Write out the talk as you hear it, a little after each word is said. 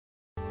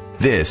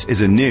This is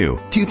a new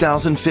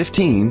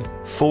 2015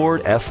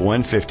 Ford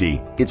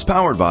F-150. It's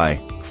powered by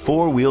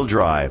four-wheel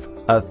drive,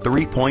 a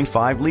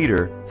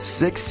 3.5-liter,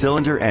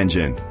 six-cylinder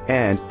engine,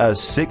 and a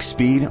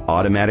 6-speed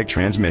automatic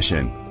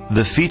transmission.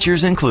 The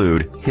features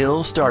include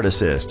hill start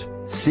assist,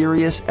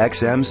 Sirius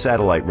XM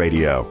satellite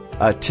radio,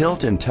 a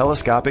tilt and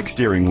telescopic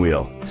steering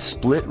wheel,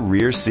 split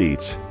rear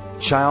seats,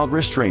 child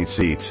restraint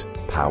seats,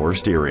 power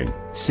steering.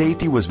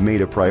 Safety was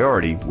made a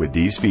priority with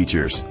these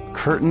features: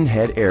 curtain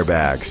head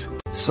airbags,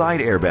 side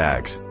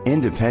airbags,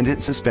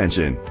 independent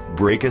suspension,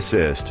 brake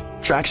assist,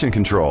 traction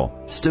control,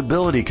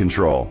 stability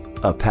control,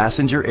 a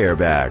passenger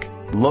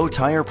airbag, low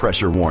tire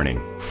pressure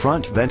warning,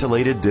 front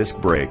ventilated disc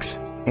brakes,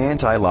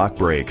 anti-lock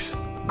brakes.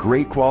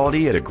 Great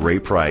quality at a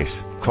great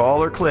price.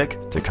 Call or click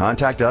to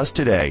contact us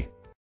today.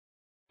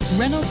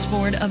 Reynolds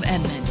Ford of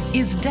Edmond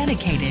is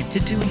dedicated to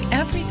doing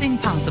everything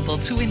possible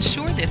to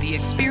ensure that the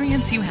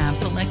experience you have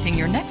selecting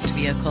your next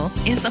vehicle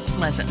is a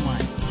pleasant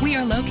one. We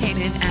are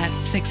located at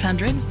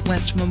 600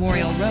 West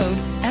Memorial Road,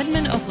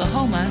 Edmond,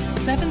 Oklahoma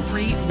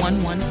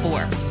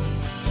 73114.